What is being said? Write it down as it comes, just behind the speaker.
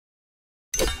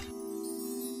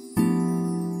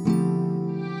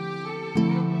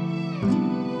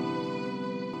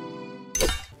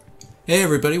Hey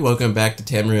everybody, welcome back to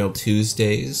Tamriel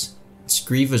Tuesdays.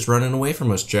 Screeva's running away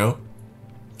from us, Joe.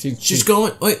 She's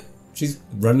going. Wait, she's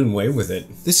running away with it.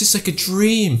 this is like a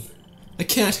dream. I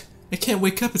can't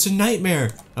wake up. It's a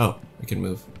nightmare. Oh, I can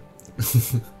move.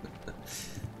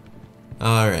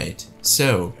 All right,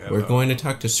 so we're going to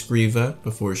talk to Screeva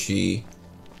before she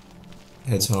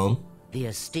heads home. The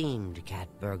esteemed cat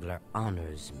burglar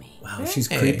honors me. Wow, she's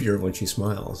Hey. creepier when she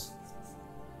smiles.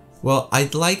 Well,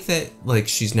 I'd like that, like,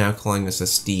 she's now calling us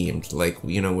esteemed. Like,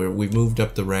 you know, we've moved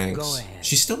up the ranks. Go ahead.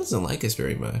 She still doesn't like us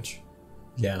very much.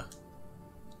 Yeah.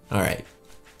 Alright,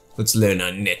 let's learn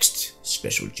our next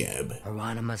special job.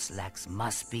 Hieronymus Lex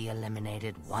must be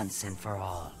eliminated once and for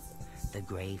all. The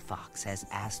Grey Fox has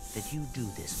asked that you do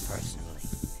this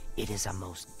personally. It is a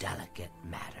most delicate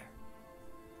matter.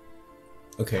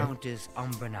 Okay. Countess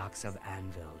Umbranox of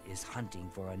Anvil is hunting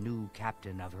for a new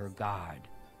captain of her guard.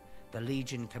 The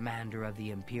Legion commander of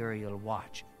the Imperial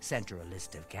Watch sent her a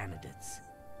list of candidates.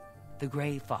 The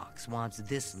Grey Fox wants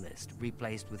this list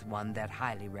replaced with one that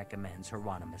highly recommends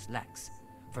Hieronymus Lex.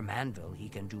 From Anvil, he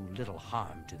can do little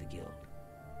harm to the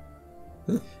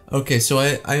guild. Okay, so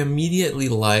I immediately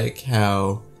like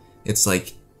how it's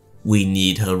like, we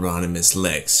need Hieronymus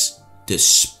Lex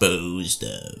disposed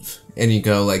of. And you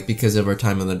go, like, because of our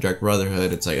time in the Dark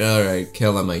Brotherhood, it's like, alright,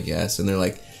 kill him, I guess. And they're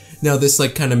like, no, this,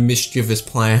 like, kind of mischievous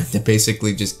plan to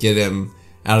basically just get him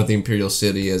out of the Imperial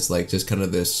City as, like, just kind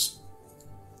of this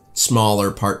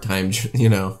smaller part-time, you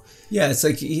know. Yeah, it's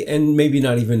like, and maybe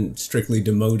not even strictly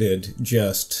demoted,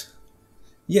 just,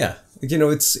 yeah. You know,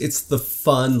 it's the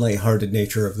fun, lighthearted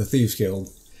nature of the Thieves Guild.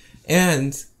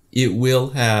 And it will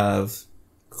have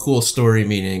cool story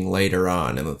meaning later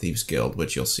on in the Thieves Guild,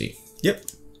 which you'll see. Yep.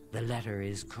 The letter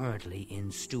is currently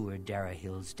in Steward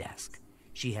Darahill's desk.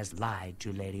 She has lied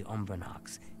to Lady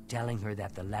Umbranox, telling her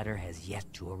that the letter has yet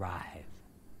to arrive.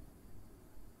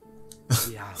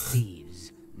 We are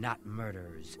thieves, not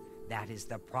murderers. That is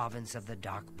the province of the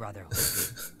Dark Brotherhood.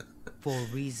 For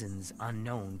reasons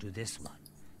unknown to this one,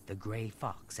 the Grey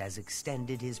Fox has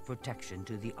extended his protection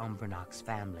to the Umbranox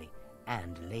family,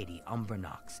 and Lady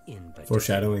Umbranox in particular.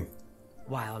 Foreshadowing.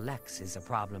 While Lex is a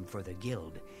problem for the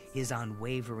guild, his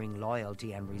unwavering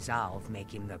loyalty and resolve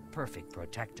make him the perfect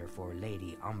protector for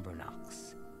Lady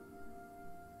Umbranox.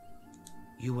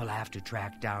 You will have to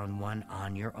track down one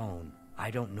on your own.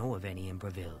 I don't know of any in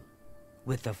Breville.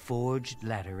 With the forged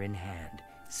letter in hand,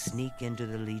 sneak into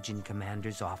the Legion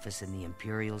commander's office in the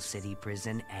Imperial City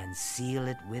prison and seal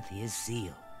it with his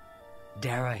seal.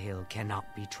 Darahill cannot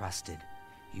be trusted.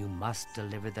 You must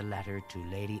deliver the letter to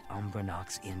Lady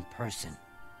Umbranox in person.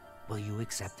 Will you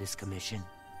accept this commission?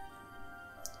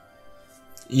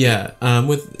 Yeah,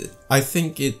 I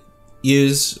think it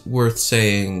is worth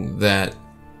saying that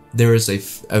there is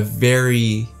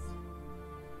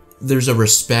there's a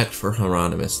respect for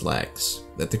Hieronymus Lex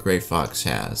that the Grey Fox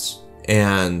has,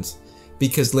 and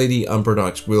because Lady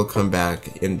Umbranox will come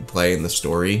back and play in the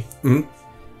story,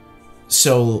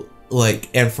 so, like,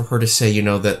 and for her to say, you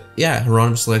know, that, yeah,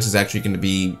 Hieronymus Lex is actually going to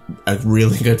be a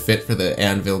really good fit for the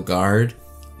Anvil Guard,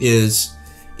 it's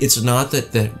not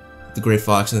that the Grey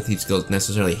Fox and the Thieves Guild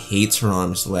necessarily hates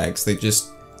Hieronymus Lex, they just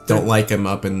don't like him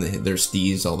up in their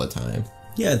steez all the time.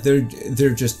 Yeah, they're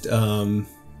just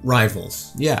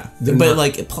rivals. Yeah, They're but not-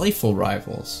 like playful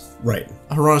rivals. Right.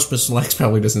 Hieronymus Lex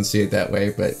probably doesn't see it that way,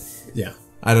 but Yeah.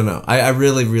 I don't know. I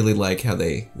really like how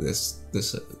this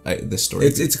story.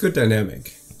 It's a good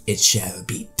dynamic. It shall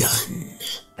be done.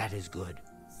 That is good.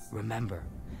 Remember,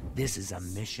 this is a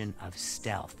mission of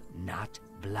stealth, not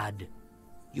blood.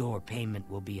 Your payment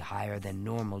will be higher than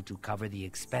normal to cover the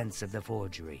expense of the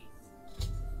forgery.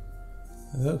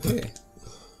 Okay.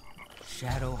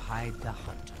 Shadow hide the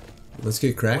hunter. Let's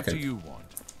get What do cracking. you want?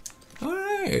 All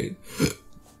right.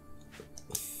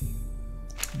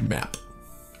 Map.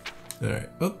 All right.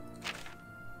 Oh.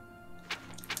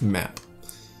 Map.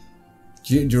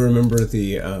 Do you remember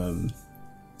the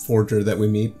forger that we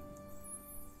meet?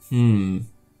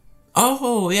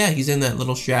 Oh yeah, he's in that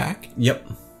little shack. Yep.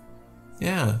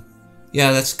 Yeah.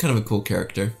 Yeah, that's kind of a cool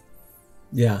character.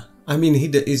 Yeah. I mean,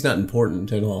 he's not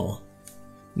important at all.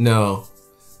 No.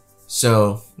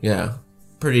 So yeah,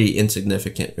 pretty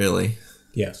insignificant, really.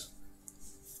 Yes.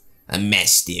 A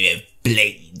master of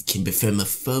blade can perform a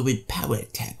forward power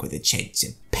attack with a chance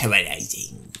of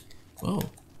paralyzing. Oh,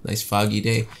 nice foggy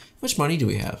day. How much money do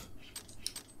we have?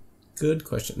 Good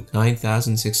question.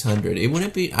 9,600. It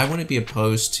wouldn't be. I wouldn't be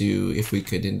opposed to if we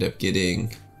could end up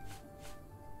getting,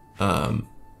 The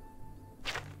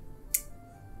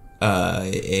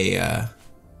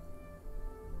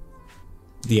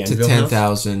to Anvil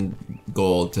House? 10,000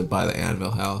 gold to buy the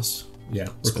Anvil House. Yeah,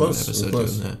 we're Spend an close. episode We're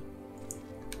close. doing that.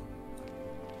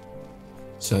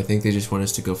 So I think they just want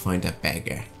us to go find that bad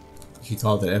guy. You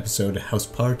call that episode House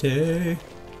Party.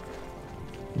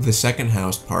 The second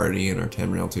house party in our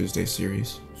Tamriel Tuesday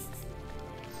series.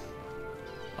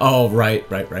 Oh, right.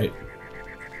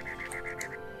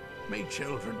 My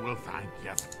children will find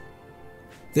you.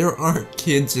 There aren't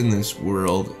kids in this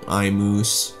world,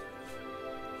 Moose.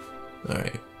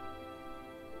 Alright.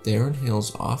 Darren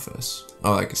Hill's office.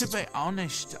 Oh, I guess To be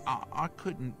honest, I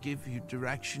couldn't give you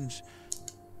directions.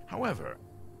 However,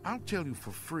 I'll tell you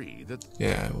for free that...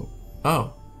 Yeah.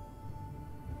 Oh.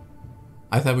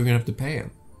 I thought we were gonna have to pay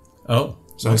him. Oh.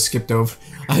 So I skipped over.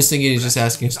 I was thinking he was just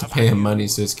asking us to pay him money,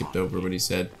 so I skipped over what he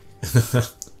said.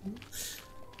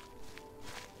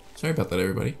 Sorry about that,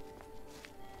 everybody.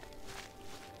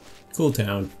 Cool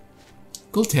town.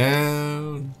 Cool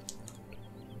town.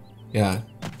 Yeah.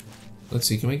 Let's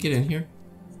see, can we get in here?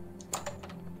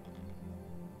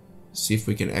 See if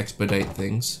we can expedite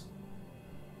things.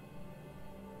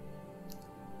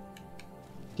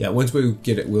 Yeah, once we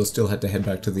get it, we'll still have to head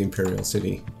back to the Imperial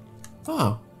City.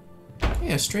 Oh.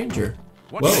 Yeah, stranger.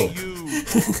 What Whoa. are you?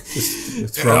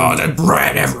 Oh, the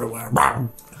bread everywhere.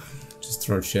 Just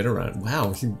throwing shit around.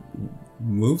 Wow, he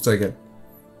moves like a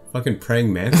fucking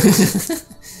praying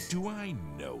mantis. Do I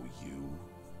know you?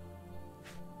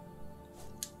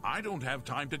 I don't have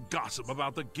time to gossip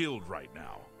about the guild right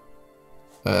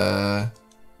now.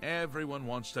 Everyone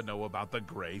wants to know about the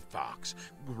Grey Fox.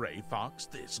 Grey Fox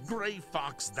this, Grey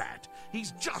Fox that.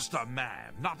 He's just a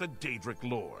man, not a Daedric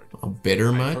lord. Oh, bitter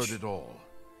I much? heard it all.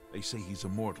 They say he's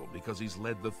immortal because he's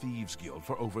led the Thieves Guild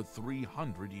for over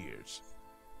 300 years.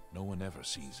 No one ever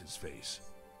sees his face,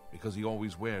 because he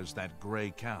always wears that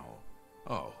gray cowl.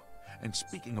 Oh, and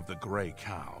speaking of the gray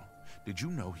cowl, did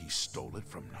you know he stole it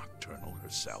from Nocturnal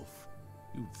herself?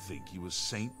 You'd think he was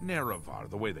Saint Nerevar,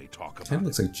 the way they talk about Kind of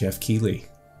looks like Jeff Keighley.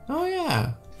 Oh,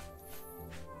 yeah.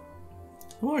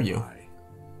 Who are you? I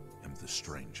am the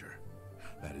stranger.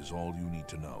 That is all you need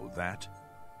to know. That,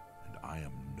 and I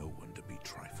am no one to be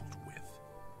trifled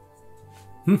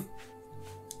with.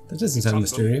 That doesn't sound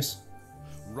mysterious.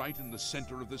 Right in the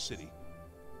center of the city.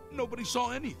 Nobody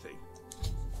saw anything.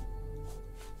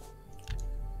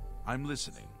 I'm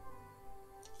listening.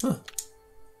 Huh.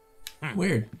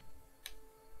 Weird.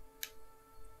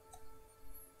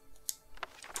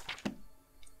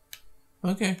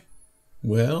 Okay.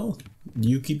 Well,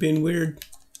 you keep being weird.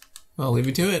 I'll leave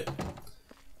you to it.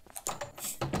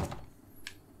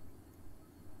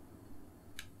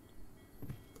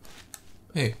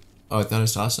 Hey. Oh, I thought I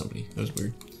saw somebody. That was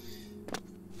weird.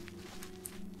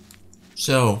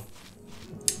 So,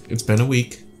 it's been a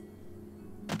week.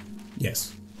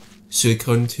 Yes.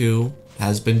 Suikoden 2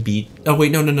 has been beat. Oh,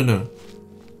 wait, no.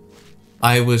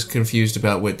 I was confused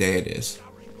about what day it is.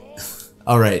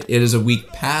 Alright, it is a week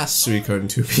past Suikoden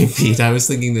 2 being beat. I was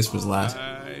thinking this was last.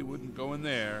 I wouldn't go in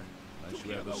there unless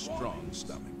you have a strong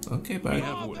stomach. Okay, We bud.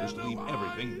 have orders to leave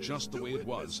everything just the way it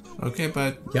was. Okay,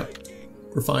 bud. Yep.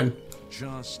 We're fine.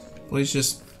 Just Please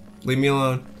just leave me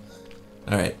alone.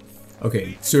 Alright.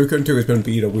 Okay, Suikoden 2 has been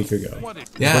beat a week ago. what it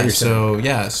Yeah, you're so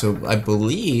I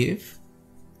believe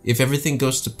if everything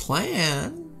goes to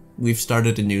plan, we've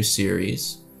started a new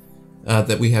series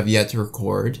that we have yet to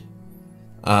record.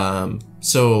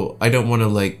 So I don't want to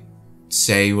like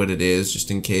say what it is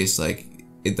just in case like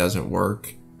it doesn't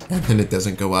work and then it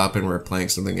doesn't go up and we're playing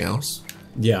something else.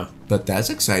 Yeah. But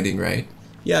that's exciting, right?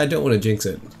 Yeah, I don't want to jinx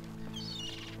it.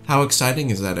 How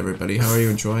exciting is that, everybody? How are you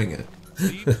enjoying it?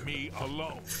 leave me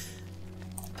alone.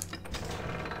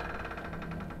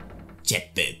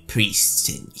 Shepherd, priests,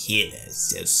 and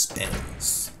healers of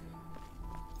spells.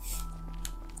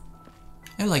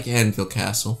 I like Anvil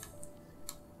Castle.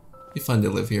 Be fun to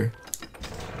live here.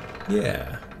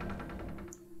 Yeah.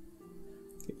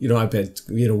 You know, I bet,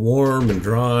 warm and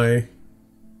dry.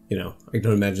 You know, I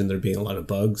don't imagine there being a lot of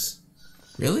bugs.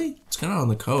 Really? It's kind of on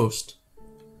the coast.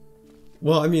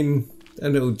 Well, I mean, I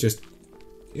know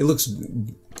it looks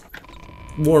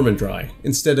warm and dry.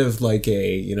 Instead of like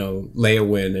a,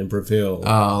 Leyawiin and Breville.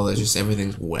 Oh, that's just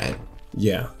everything's wet.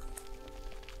 Yeah.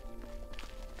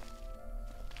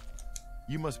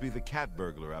 You must be the cat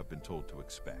burglar I've been told to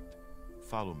expect.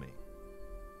 Follow me.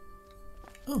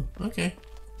 Oh, okay.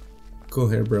 Cool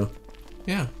hair, bro.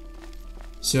 Yeah.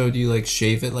 So do you like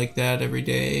shave it like that every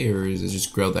day, or is it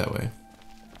just grow that way?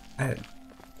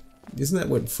 Isn't that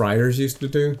what friars used to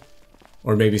do?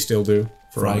 Or maybe still do?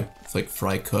 Fry, like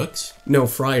fry cooks? No,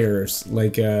 friars.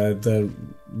 Like, the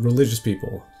religious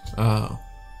people. Oh.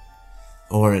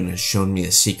 Orin has shown me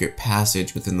a secret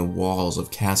passage within the walls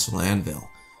of Castle Anvil.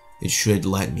 It should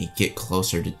let me get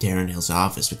closer to Darrenhill's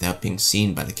office without being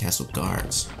seen by the castle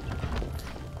guards.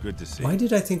 Good to see. Why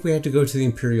did I think we had to go to the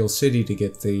Imperial City to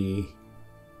get the...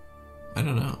 I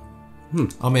don't know.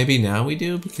 Oh, maybe now we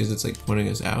do because it's like pointing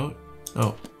us out.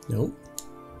 Oh, Nope.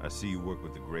 I see you work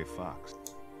with the Gray Fox.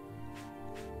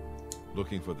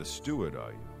 Looking for the steward,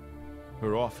 are you?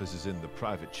 Her office is in the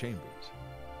private chambers,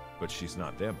 but she's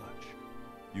not there much.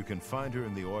 You can find her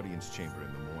in the audience chamber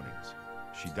in the mornings.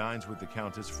 She dines with the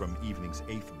Countess from evening's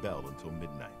 8th bell until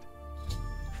midnight.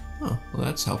 oh, well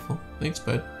that's helpful. Thanks,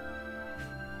 bud.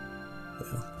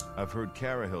 I've heard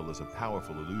Carahill is a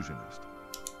powerful illusionist.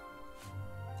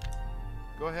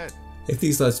 Go ahead. If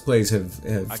these Let's Plays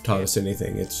have taught us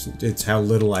anything, it's how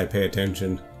little I pay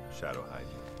attention. Shadow hide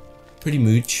you. Pretty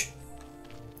mooch.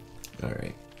 All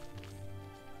right.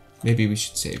 Maybe we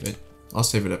should save it. I'll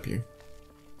save it up here.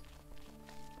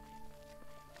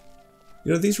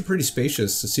 You know, these are pretty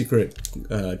spacious, secret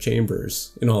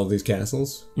chambers in all of these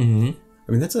castles. Mm-hmm.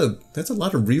 I mean, that's a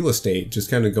lot of real estate just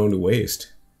kind of going to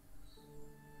waste.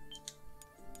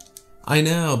 I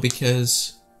know,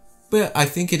 because... But I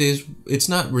think it's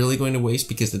not really going to waste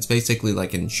because it's basically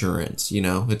like insurance, you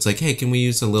know? It's like, hey, can we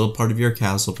use a little part of your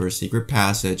castle for a secret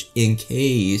passage in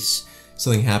case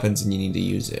something happens and you need to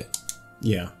use it?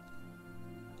 Yeah.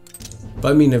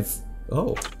 But I mean, if...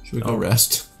 Oh. Should we go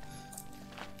rest?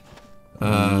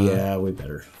 Yeah, we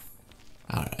better.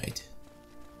 Alright.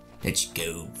 Let's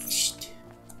go.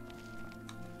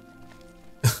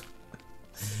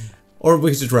 Or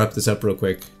we could just wrap this up real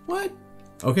quick. What?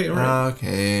 Okay, alright.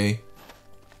 Okay.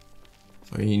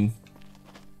 Fine.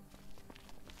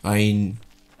 Fine.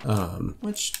 How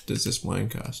much does this wine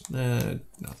cost?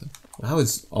 Nothing. Wow,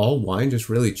 is all wine just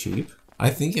really cheap?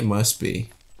 I think it must be.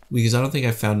 Because I don't think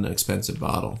I found an expensive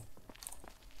bottle.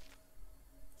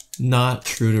 Not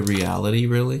true to reality,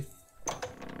 really.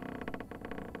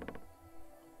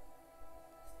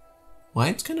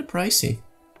 Wine's kind of pricey.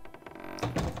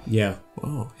 Yeah.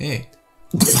 Whoa, hey.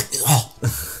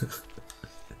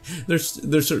 There's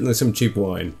certainly some cheap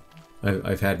wine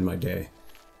I've had in my day.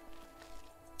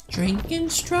 Drinking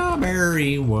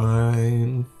strawberry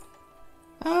wine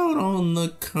out on the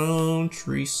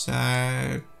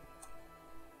countryside.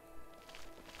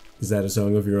 Is that a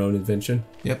song of your own invention?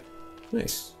 Yep.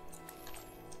 Nice.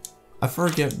 I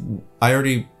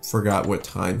already forgot what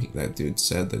time that dude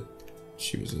said that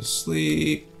she was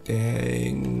asleep.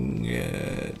 Dang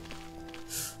it.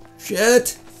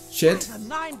 Shit! A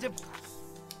 9 to...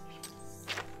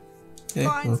 Okay,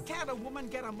 well, Can't a woman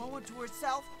get a moment to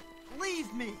herself?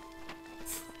 Leave me!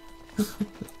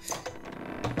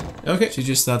 Okay. she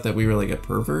just thought that we were like a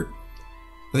pervert.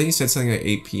 I think he said something like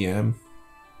 8 p.m.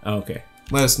 Okay.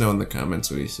 Let us know in the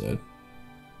comments what he said.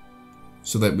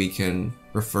 So that we can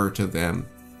refer to them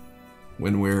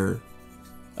when we're...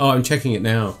 Oh, I'm checking it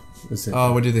now.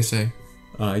 Oh, what did they say?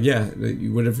 Yeah,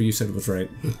 whatever you said was right.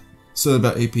 So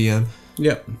about 8 p.m.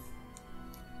 Yep.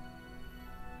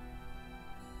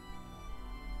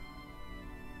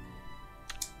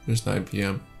 There's 9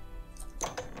 p.m.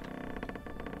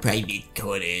 Private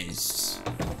quarters.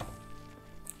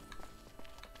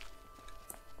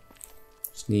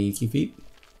 Sneaky feet.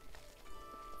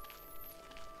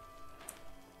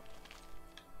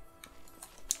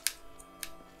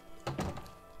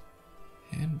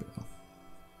 Handbill.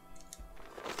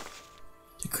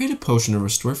 To create a potion to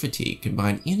restore fatigue,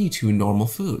 combine any two normal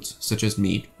foods, such as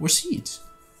meat or seeds.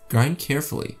 Grind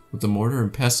carefully with a mortar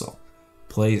and pestle.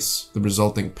 Place the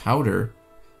resulting powder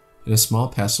in a small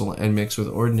pestle and mix with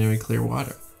ordinary clear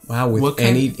water. Wow, with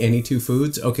any two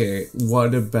foods? Okay,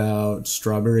 what about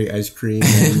strawberry ice cream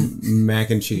and mac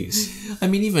and cheese? I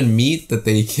mean, even meat that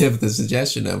they give the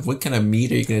suggestion of. What kind of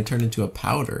meat are you going to turn into a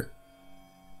powder?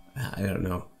 I don't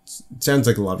know. It sounds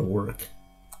like a lot of work.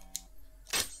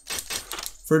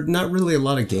 For not really a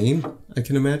lot of gain, I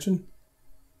can imagine.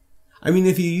 I mean,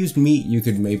 if you used meat, you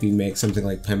could maybe make something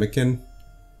like pemmican.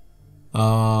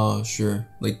 Oh, sure.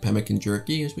 Like pemmican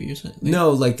jerky is what you're saying? No,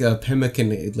 like a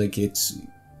pemmican, like it's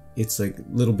like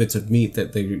little bits of meat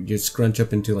that you scrunch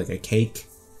up into like a cake.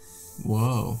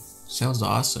 Whoa, sounds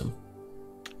awesome.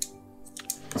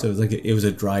 So it was like it was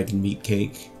a dried meat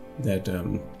cake that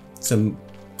some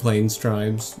Plains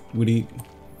tribes would eat.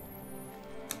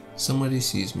 Somebody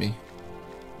sees me.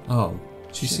 Oh,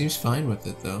 She seems fine with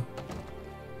it though.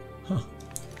 huh.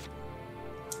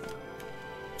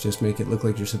 Just make it look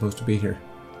like you're supposed to be here.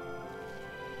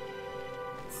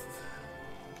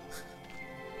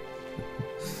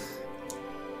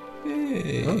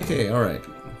 Hey. Okay, alright.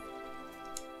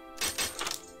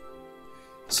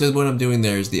 So what I'm doing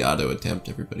there is the auto attempt,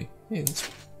 everybody. Hey, that's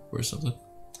worth something.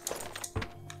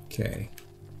 Okay.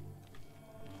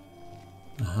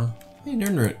 Uh-huh. Hey,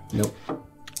 Nernrit. Nope.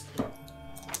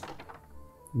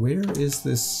 Where is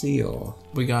this seal?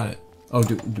 We got it. Oh,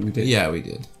 do we did? Yeah, we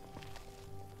did.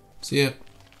 See ya.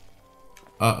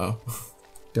 Uh-oh.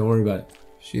 Don't worry about it.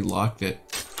 She locked it.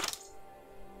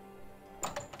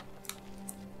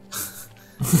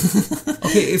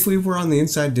 Okay, if we were on the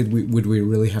inside, would we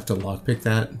really have to lockpick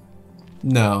that?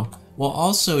 No. Well,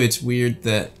 also, it's weird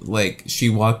that, like, she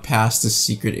walked past the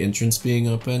secret entrance being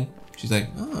open. She's like,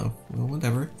 oh, well,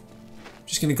 whatever. I'm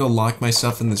just gonna go lock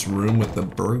myself in this room with the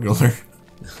burglar.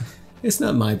 It's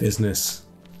not my business.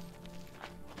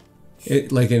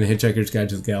 Like in Hitchhiker's Guide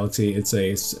to the Galaxy, it's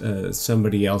a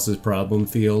somebody else's problem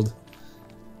field.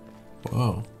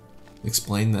 Whoa.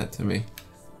 Explain that to me.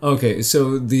 Okay,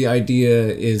 so the idea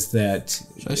is that...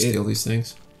 Should I steal these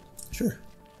things? Sure.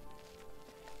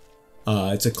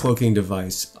 It's a cloaking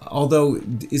device. Although,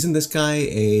 isn't this guy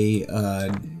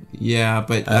a... yeah,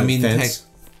 but I mean... fence?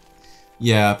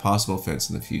 Yeah, possible fence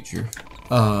in the future.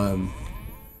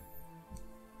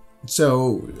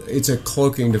 So, it's a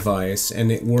cloaking device,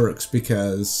 and it works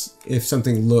because if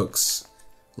something looks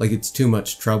like it's too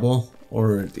much trouble,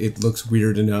 or it looks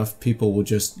weird enough, people will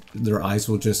just... their eyes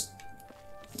will just,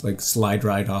 like, slide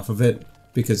right off of it,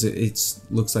 because it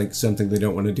looks like something they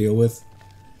don't want to deal with.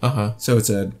 Uh-huh. So it's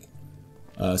a...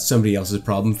 somebody else's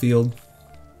problem field,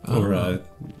 or a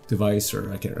device,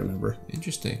 or I can't remember.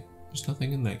 Interesting. There's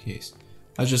nothing in that case.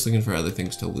 I was just looking for other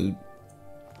things to loot.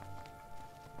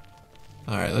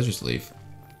 Alright, let's just leave.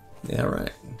 Yeah,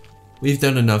 right. We've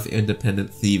done enough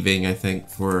independent thieving, I think,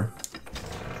 for...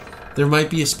 There might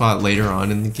be a spot later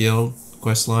on in the guild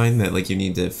quest line that, like, you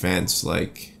need to fence,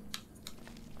 like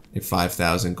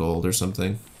 5,000 gold or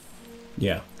something.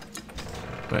 Yeah.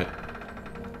 But...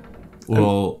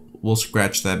 We'll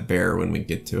scratch that bear when we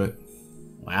get to it.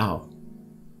 Wow.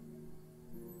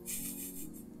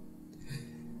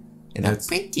 An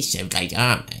apprentice of light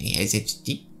armor has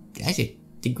a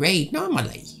degrade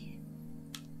normally.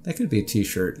 That could be a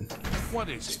t-shirt. What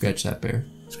is it? Scratch that bear.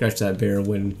 Scratch that bear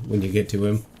when you get to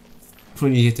him.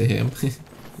 When you get to him.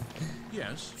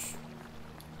 Yes.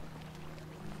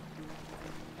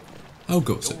 How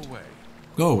goes Go it? away.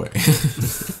 Go away.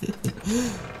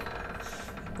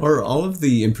 Or all of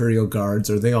the Imperial Guards,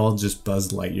 are they all just Buzz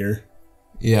Lightyear?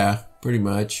 Yeah, pretty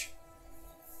much.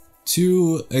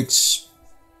 To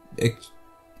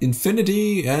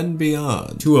infinity and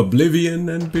beyond. To oblivion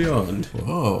and beyond.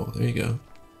 Whoa, there you go.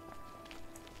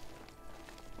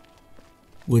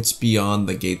 What's beyond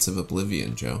the gates of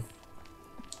oblivion, Joe?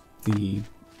 The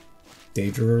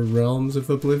Daedra realms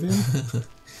of oblivion?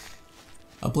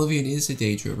 Oblivion is a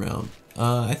Daedra realm.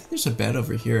 I think there's a bed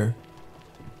over here.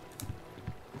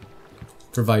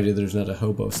 Provided there's not a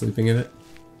hobo sleeping in it.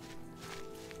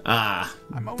 Ah!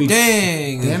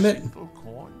 Dang! Damn it!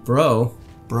 Bro.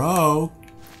 Bro!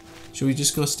 Should we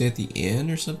just go stay at the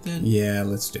inn or something? Yeah,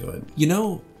 let's do it. You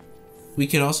know, we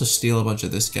could also steal a bunch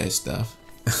of this guy's stuff.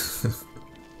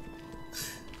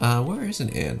 Where is an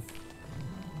inn?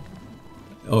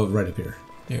 Oh, right up here.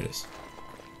 There it is.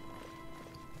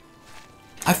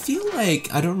 I feel like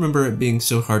I don't remember it being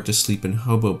so hard to sleep in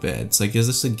hobo beds. Like, is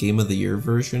this a Game of the Year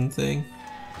version thing?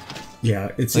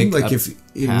 Yeah, it seemed like if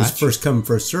it was patch? first come,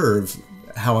 first serve,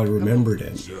 how I remembered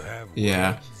it.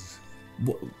 Yeah.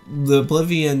 The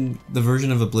Oblivion, the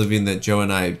version of Oblivion that Joe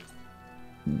and I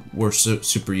were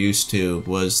super used to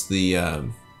was the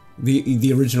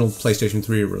original PlayStation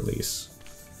 3 release.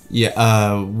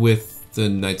 Yeah, with the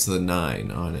Knights of the Nine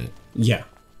on it. Yeah.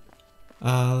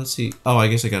 Let's see. Oh, I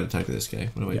guess I gotta talk to this guy.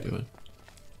 What am I doing?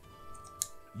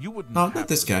 You wouldn't Oh, have not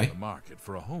this to go to guy. the market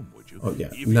for a home, would you? Oh, yeah.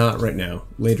 Even Not right now.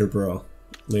 Later, bro.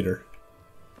 Later.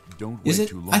 Don't wait Is it?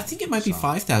 too long. I think it might be Son.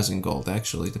 5,000 gold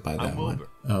actually to buy that I'm one. over.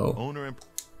 Oh. Owner and...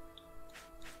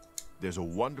 There's a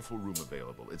wonderful room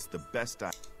available. It's the best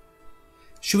I...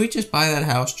 Should we just buy that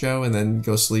house, Joe, and then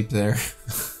go sleep there?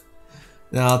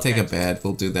 No, I'll take a bed.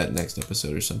 We'll do that next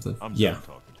episode or something. I'm Yeah. done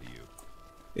talking to you.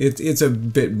 It's a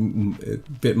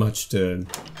bit much to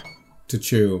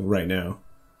chew right now.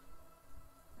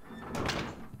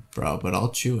 Bro, but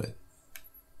I'll chew it.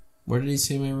 Where did he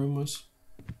say my room was?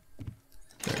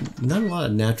 Not a lot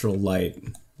of natural light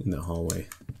in the hallway.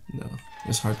 No,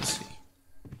 it's hard to see.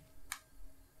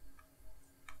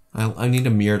 I need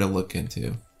a mirror to look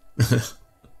into.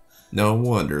 No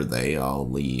wonder they all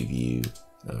leave you.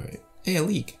 Alright. Hey, a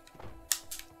leak.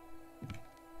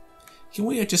 Can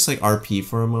we just like RP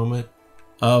for a moment?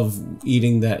 Of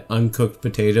eating that uncooked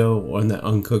potato on that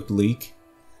uncooked leek.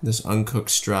 This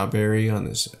uncooked strawberry on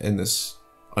this and this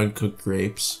uncooked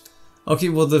grapes. Okay,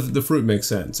 well the fruit makes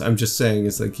sense. I'm just saying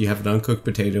it's like you have an uncooked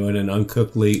potato and an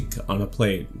uncooked leek on a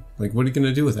plate. Like, what are you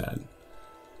gonna do with that?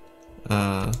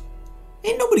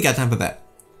 Ain't nobody got time for that.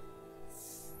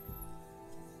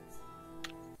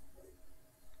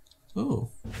 Oh.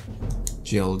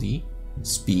 Agility,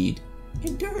 speed,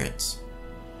 endurance.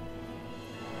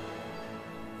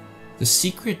 The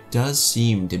secret does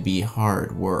seem to be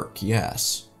hard work,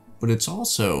 yes, but it's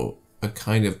also a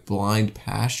kind of blind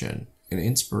passion and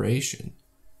inspiration.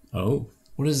 Oh.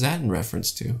 What is that in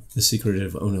reference to? The secret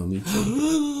of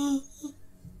Onomichi.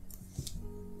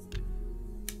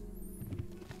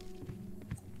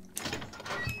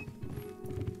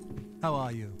 How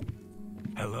are you?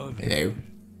 Hello there.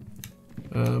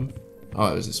 Hello.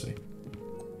 Oh, it was this way.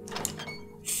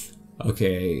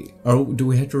 Okay. Oh, do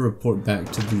we have to report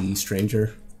back to the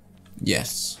stranger?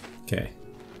 Yes. Okay.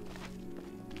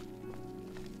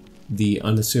 The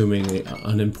unassuming,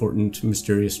 unimportant,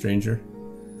 mysterious stranger?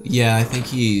 Yeah, I think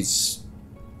he's...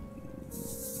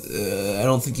 I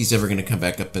don't think he's ever going to come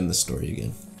back up in the story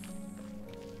again.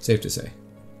 Safe to say.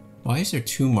 Why is there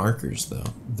 2 markers, though?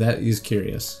 That is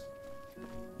curious.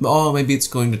 Oh, maybe it's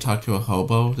going to talk to a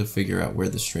hobo to figure out where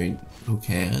the stranger... Who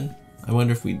can? I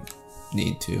wonder if we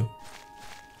need to.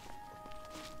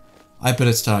 I bet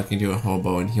it's talking to a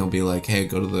hobo and he'll be like, hey,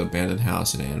 go to the abandoned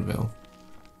house in Anvil.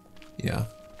 Yeah.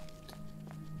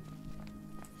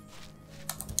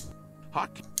 Hot.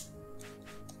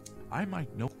 I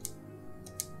might know.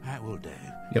 That will do.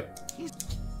 Yep.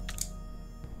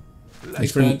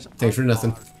 Let's Thanks for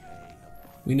nothing.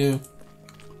 We knew.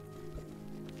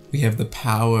 We have the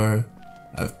power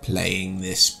of playing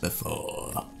this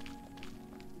before.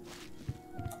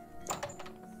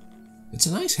 It's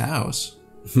a nice house.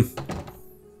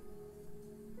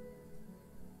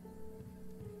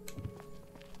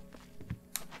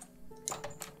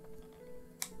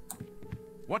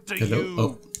 What do Hello? you...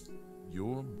 Oh.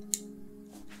 You're...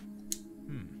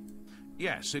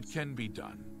 Yes, it can be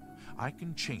done. I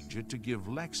can change it to give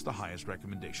Lex the highest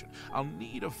recommendation. I'll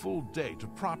need a full day to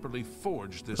properly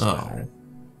forge this letter.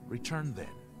 Return then.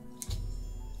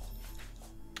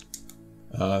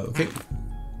 Okay.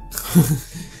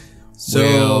 So,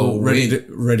 Well, ready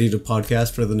to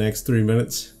podcast for the next 3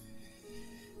 minutes?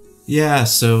 Yeah,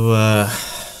 so,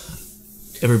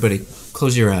 everybody,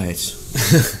 close your eyes.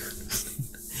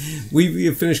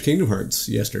 We finished Kingdom Hearts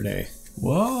yesterday.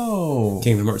 Whoa.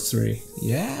 Kingdom Hearts 3.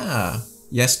 Yeah.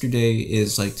 Yesterday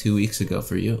is like 2 weeks ago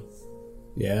for you.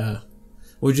 Yeah.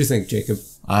 What'd you think, Jacob?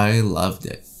 I loved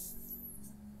it.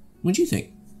 What'd you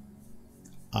think?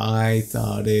 I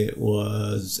thought it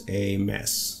was a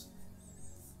mess.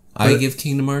 I give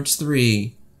Kingdom Hearts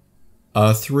 3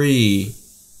 a 3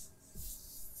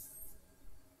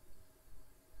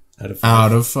 out of 5.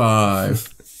 out of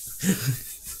 5.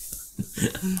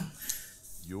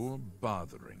 You're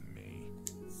bothering me.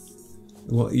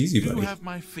 Well, easy, Do you buddy. have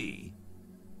my fee?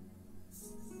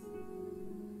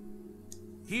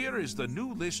 Here is the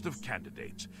new list of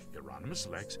candidates. Hieronymus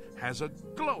Lex has a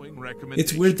glowing recommendation.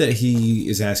 It's weird that he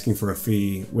is asking for a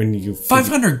fee when you...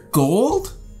 500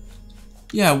 gold?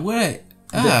 Yeah, what?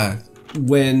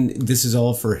 When this is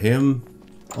all for him,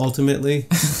 ultimately.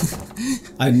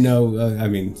 I know, I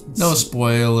mean... No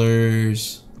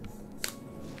spoilers.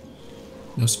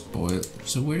 No spoil.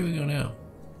 So where do we go now?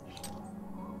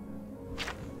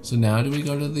 So now do we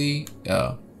go to the...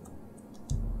 Oh.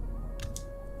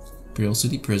 Imperial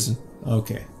City Prison.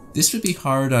 Okay. This would be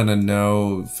hard on a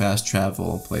no fast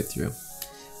travel playthrough.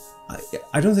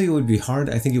 I don't think it would be hard.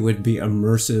 I think it would be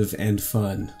immersive and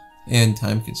fun. And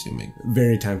time consuming.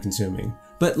 Very time consuming.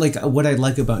 But like what I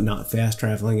like about not fast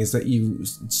traveling is that you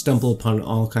stumble upon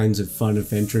all kinds of fun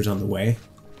adventures on the way.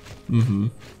 Mm-hmm.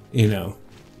 You know.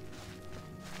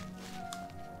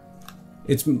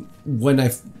 It's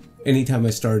anytime I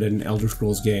start an Elder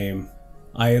Scrolls game,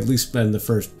 I at least spend the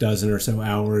first dozen or so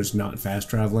hours not fast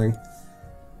traveling,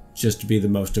 just to be the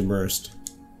most immersed.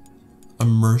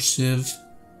 Immersive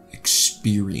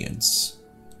experience.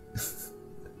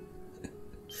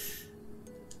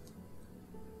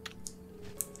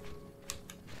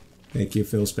 Thank you,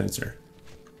 Phil Spencer.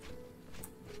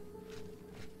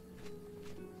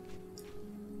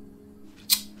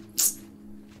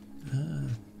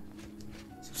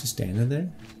 Just standing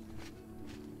there?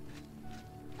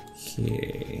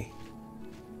 Okay.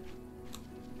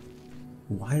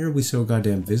 Why are we so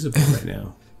goddamn visible right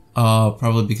now?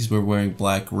 Probably because we're wearing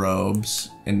black robes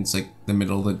and it's like the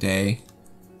middle of the day.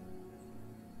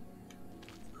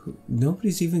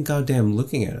 Nobody's even goddamn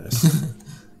looking at us.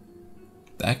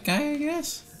 That guy, I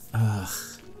guess?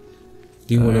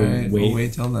 Do you want to Alright, wait? We'll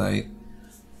wait till night.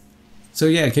 So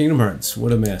yeah, Kingdom Hearts.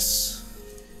 What a mess.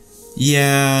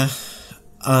 Yeah.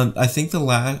 I think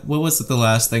what was the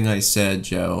last thing I said,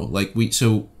 Joe? Like we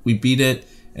beat it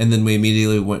and then we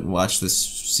immediately went and watched this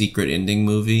secret ending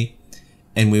movie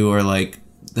and we were like,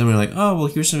 then we're like, oh, well,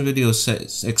 here's some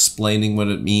videos explaining what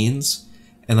it means.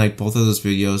 And like both of those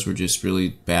videos were just really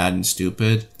bad and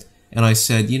stupid. And I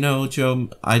said, you know, Joe,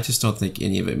 I just don't think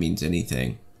any of it means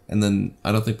anything. And then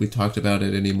I don't think we talked about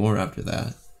it anymore after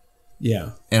that.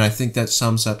 Yeah. And I think that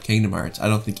sums up Kingdom Hearts. I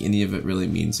don't think any of it really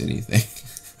means anything.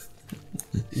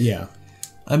 Yeah.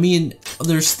 I mean,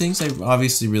 there's things I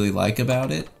obviously really like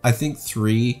about it. I think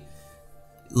 3,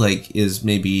 like, is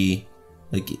maybe,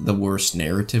 like, the worst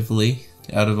narratively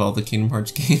out of all the Kingdom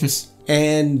Hearts games.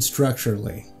 And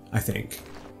structurally, I think.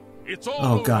 It's all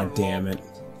Oh, over, god damn it.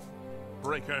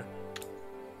 Breaker.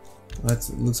 That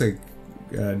looks like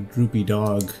a droopy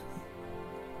dog.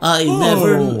 I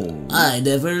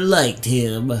never liked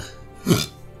him.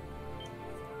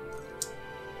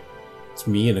 It's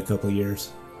me in a couple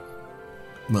years.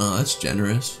 Well, that's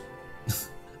generous.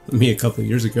 Me a couple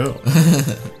years ago.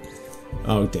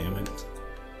 Oh, damn it.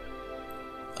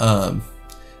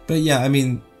 But yeah, I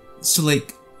mean, so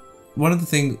like, one of the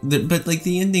things, but like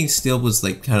the ending still was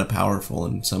like kind of powerful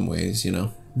in some ways, you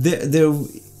know?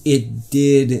 It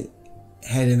did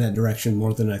head in that direction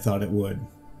more than I thought it would.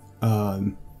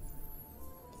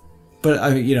 But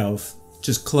I, you know,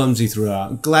 just clumsy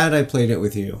throughout. Glad I played it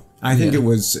with you. I think it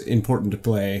was important to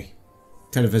play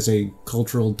kind of as a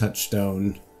cultural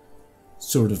touchstone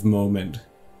sort of moment.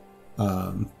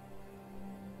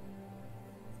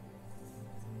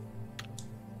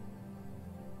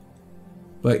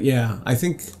 But yeah, I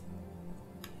think,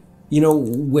 you know,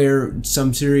 where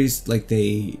some series, like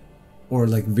or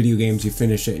like video games, you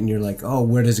finish it and you're like, oh,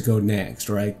 where does it go next?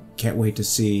 Or I can't wait to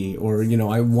see, or, you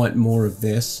know, I want more of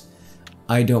this.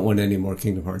 I don't want any more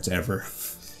Kingdom Hearts ever.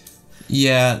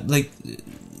 Yeah, like,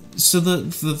 so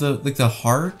the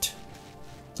heart,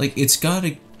 like, it's got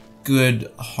a good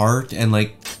heart, and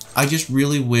like, I just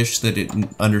really wish that it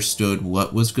understood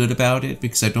what was good about it,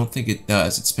 because I don't think it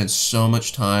does. It spends so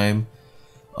much time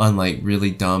on like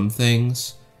really dumb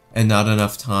things, and not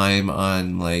enough time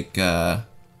on like,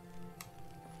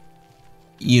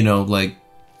 you know, like,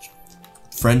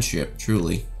 friendship,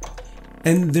 truly.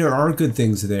 And there are good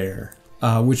things there,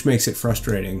 which makes it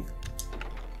frustrating.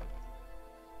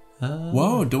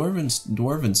 Whoa,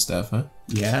 dwarven stuff, huh?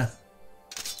 Yeah.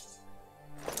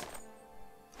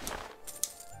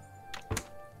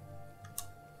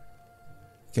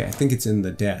 Okay, I think it's in the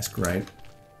desk, right?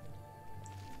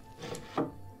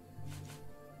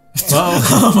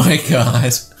 Oh my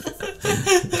god.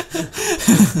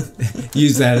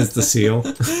 Use that as the seal.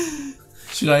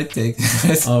 Should I take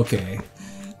that? Okay.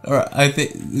 Or I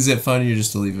think, is it funnier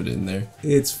just to leave it in there?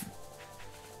 It's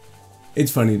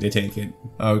funny to take it.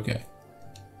 Okay.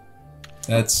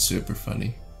 That's super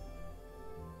funny.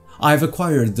 I've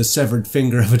acquired the severed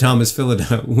finger of Adamus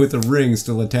Philida with a ring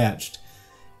still attached.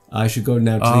 I should go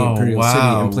now to the Imperial City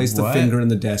and place the finger in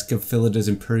the desk of Philida's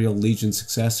Imperial Legion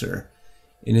successor.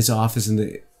 In his office in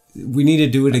the... We need to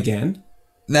do it again?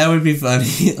 That would be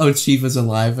funny. Oh, Chief is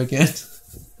alive again?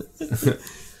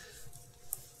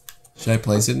 Should I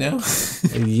place it now?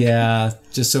 Yeah,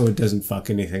 just so it doesn't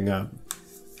fuck anything up.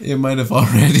 It might have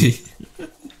already.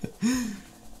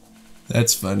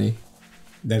 That's funny.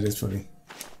 That is funny.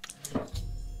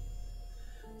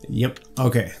 Yep.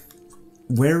 Okay.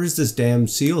 Where is this damn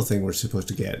seal thing we're supposed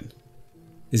to get?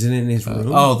 Is it in his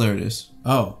room? Oh, there it is.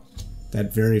 Oh.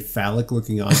 That very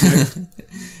phallic-looking object?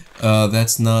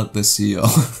 That's not the seal.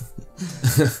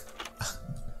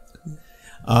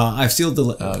 I've sealed the...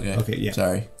 Okay. Okay, yeah.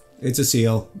 Sorry. It's a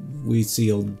seal. We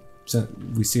sealed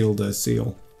a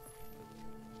seal.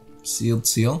 Sealed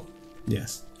seal?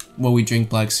 Yes. Will we drink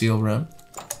Black Seal rum?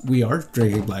 We are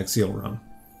drinking Black Seal rum.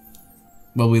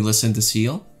 Will we listen to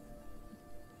Seal?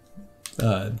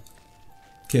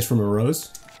 Kiss from a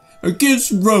Rose? A kiss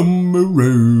from a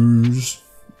rose.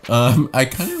 I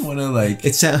kind of want to like...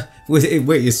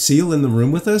 Wait, is Seal in the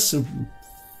room with us?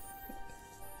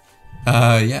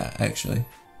 Yeah, actually.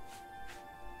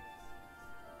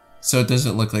 So it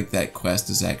doesn't look like that quest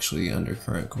is actually under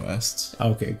current quests.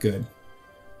 Okay, good.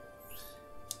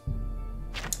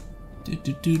 It's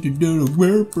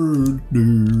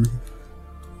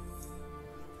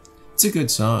a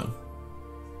good song.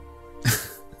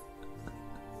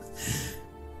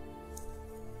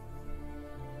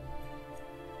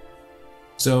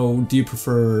 So, do you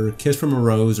prefer Kiss from a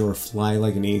Rose or Fly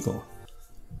Like an Eagle?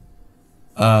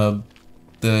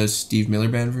 The Steve Miller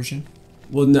Band version?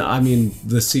 Well, no, I mean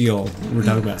the Seal. We're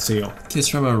talking about Seal. Kiss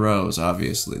from a Rose,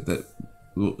 obviously. That,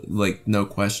 like, no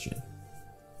question.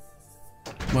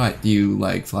 What? Do you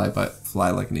like Fly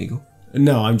Like an Eagle?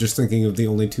 No, I'm just thinking of the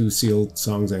only two Seal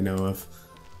songs I know of.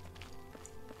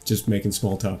 Just making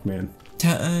small talk, man.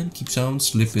 Time keeps on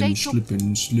slipping. I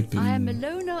am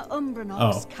Ilona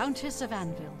Umbranox, Oh. Countess of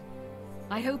Anvil.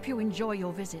 I hope you enjoy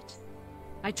your visit.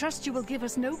 I trust you will give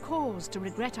us no cause to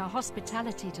regret our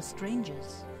hospitality to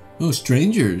strangers. Oh,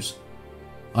 strangers.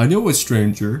 I know a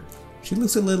stranger. She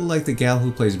looks a little like the gal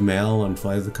who plays Mal on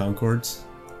Flight of the Conchords.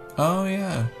 Oh,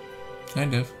 yeah.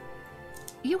 Kind of.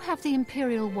 You have the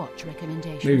Imperial Watch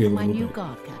recommendation Maybe a for my little new bit.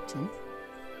 guard captain.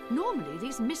 Normally,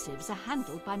 these missives are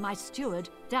handled by my steward,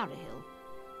 Darahil.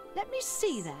 Let me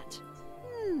see that.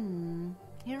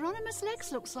 Hieronymus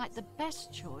Lex looks like the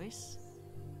best choice.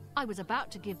 I was about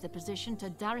to give the position to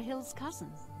Darahil's cousin.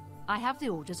 I have the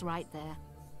orders right there.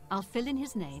 I'll fill in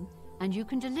his name, and you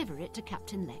can deliver it to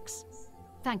Captain Lex.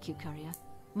 Thank you, courier.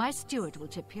 My steward will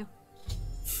tip you.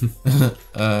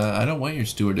 I don't want your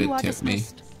steward to You are tip me.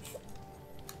 dismissed.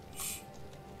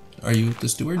 Are you the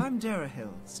steward? I'm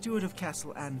Darahil, steward of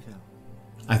Castle Anvil.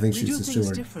 I think We she's do the things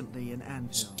steward. differently in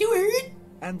Anvil. Steward?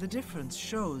 And the difference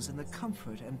shows in the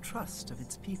comfort and trust of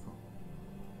its people.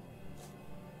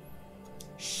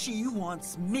 She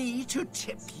wants me to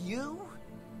tip you?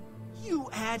 You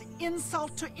add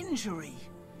insult to injury.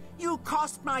 You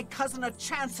cost my cousin a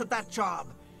chance at that job.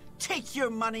 Take your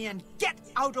money and get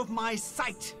out of my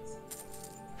sight.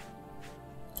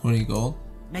 20 gold?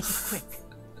 Make it quick.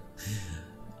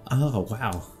 Oh,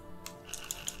 wow.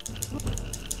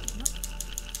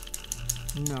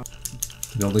 No,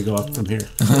 Can only go up from here.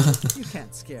 you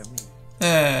can't scare me.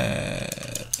 Uh,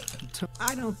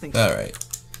 I don't think Alright.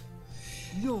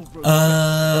 you'll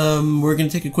We're gonna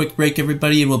take a quick break,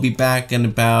 everybody, and we'll be back in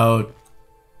about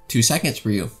 2 seconds for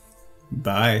you.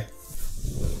 Bye.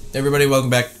 Everybody, welcome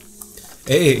back.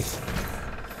 Hey.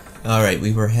 Alright,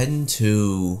 we were heading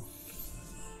to...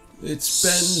 It's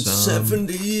been Some-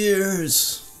 70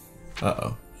 years.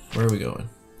 Uh-oh. Where are we going?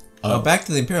 Oh, back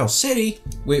to the Imperial City.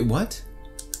 Wait, what?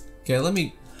 Okay, let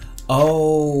me...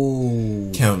 Oh.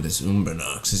 Countess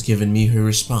Umbranox has given me her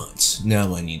response.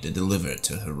 Now I need to deliver it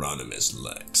to Hieronymus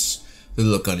Lex. The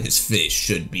look on his face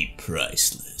should be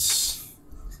priceless.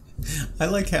 I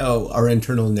like how our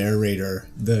internal narrator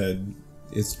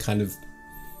is kind of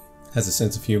has a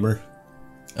sense of humor.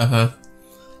 Uh-huh.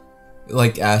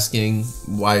 Like asking,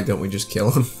 why don't we just kill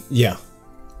him? Yeah.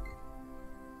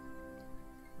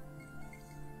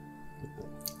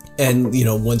 And, you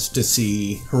know, wants to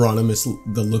see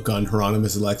the look on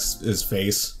Hieronymus Lex's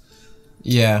face.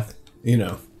 Yeah. You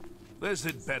know. This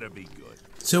had better be good.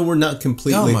 So we're not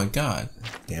completely... Oh my god.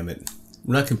 Damn it.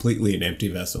 We're not completely an empty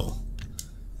vessel.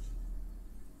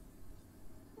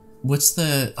 What's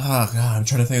the... Oh god, I'm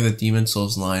trying to think of the Demon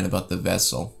Souls line about the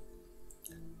vessel.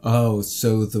 Oh,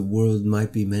 so the world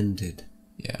might be mended.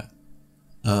 Yeah.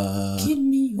 Give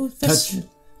me your vessel.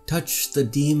 Touch the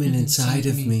demon inside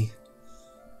of me.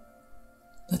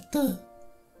 Let the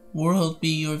world be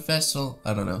your vessel.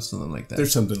 I don't know, something like that.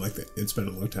 There's something like that. It's been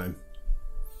a long time.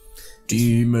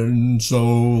 Demon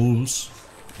Souls.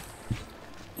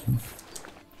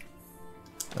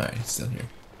 Alright, he's still here.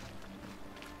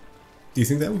 Do you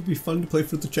think that would be fun to play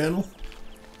for the channel?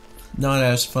 Not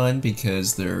as fun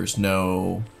because there's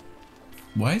no...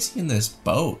 Why is he in this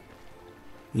boat?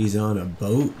 He's on a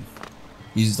boat.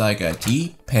 He's like a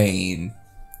T-Pain.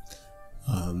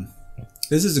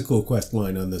 This is a cool quest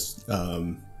line on this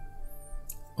On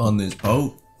this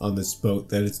boat. on this boat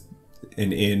that is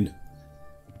an inn.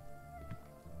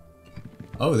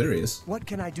 Oh, there he is. What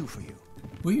can I do for you?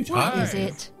 What are you What talking is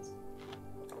it?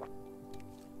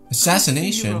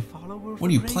 Assassination? You're a follower What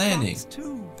are you of Grey planning? Fox,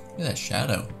 too. Look at that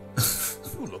shadow.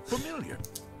 You look familiar.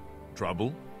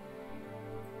 Trouble?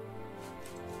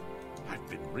 I've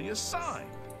been reassigned.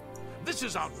 This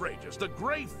is outrageous. The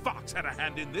Grey Fox had a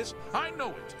hand in this. I know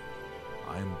it.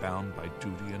 I am bound by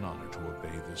duty and honor to obey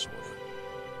this order.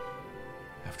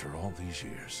 After all these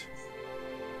years,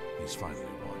 he's finally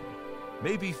won.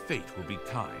 Maybe fate will be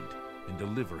kind and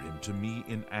deliver him to me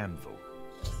in Anvil.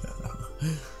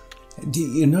 Do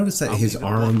you notice that I'll his be the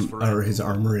boss arm for or his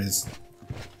armor is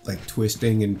like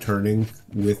twisting and turning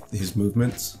with his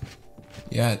movements?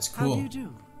 Yeah, it's How do cool. you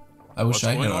do? I wish What's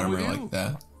I had going on armor with you? like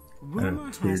that. Rumor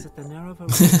it's weird. has it the Nerva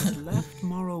has left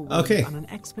Morrowind Okay. on an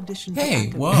expedition to Hey,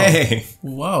 activate- whoa. Hey,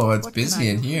 Whoa, it's What can busy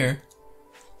I in do? here.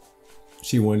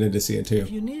 she wanted to see it too.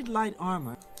 If you need light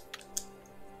armor,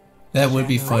 That would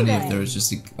be Shadow funny Way. if there was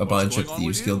just a bunch of going on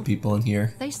Thieves with Guild you? people in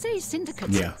here. They say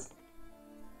syndicates. Yeah.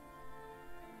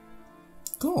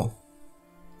 Cool.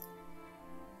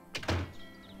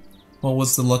 Well,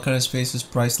 was the look on his face as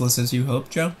priceless as you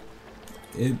hoped, Joe?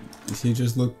 He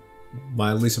just looked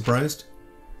mildly surprised.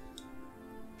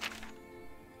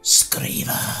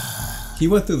 Scriva. He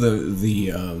went through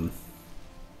the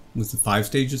 5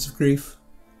 stages of grief.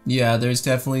 Yeah, there's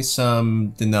definitely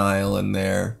some denial in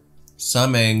there.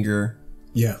 Some anger.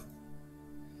 Yeah.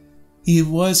 He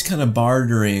was kind of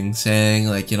bartering, saying,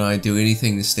 like, I'd do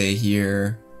anything to stay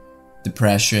here.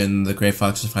 Depression, the Grey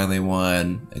Fox has finally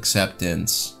won.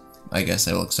 Acceptance. I guess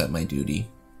I will accept my duty.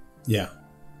 Yeah.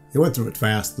 He went through it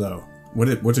fast, though.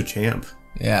 What's a champ?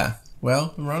 Yeah.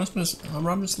 Well,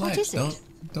 Hieronymus Lex. What is it?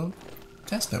 Don't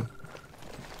test him.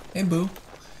 Hey, boo.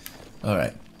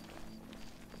 Alright.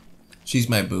 She's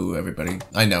my boo, everybody.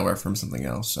 I know her from something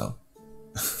else, so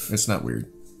it's not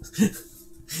weird.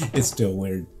 It's still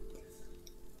weird.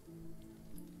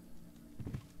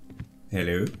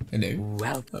 Hello? Hello.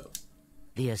 Well,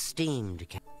 the esteemed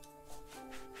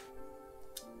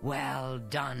Well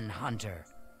done, Hunter.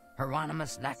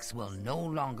 Hieronymus Lex will no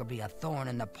longer be a thorn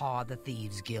in the paw of the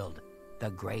Thieves Guild.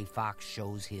 The Grey Fox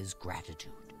shows his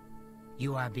gratitude.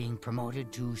 You are being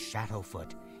promoted to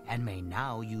Shadowfoot, and may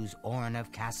now use Orin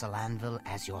of Castle Anvil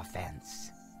as your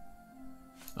fence.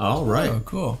 All right. Oh,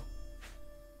 cool.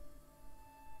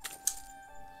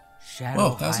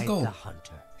 Shadow that's Hide gold. the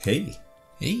Hunter. Hey.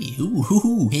 Hey,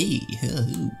 hoo, hey,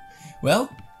 hoo. Well,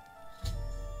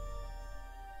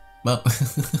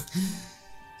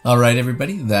 alright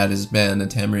everybody, that has been a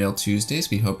Tamriel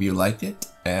Tuesdays. We hope you liked it,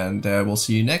 and we'll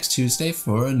see you next Tuesday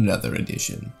for another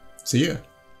edition. See ya.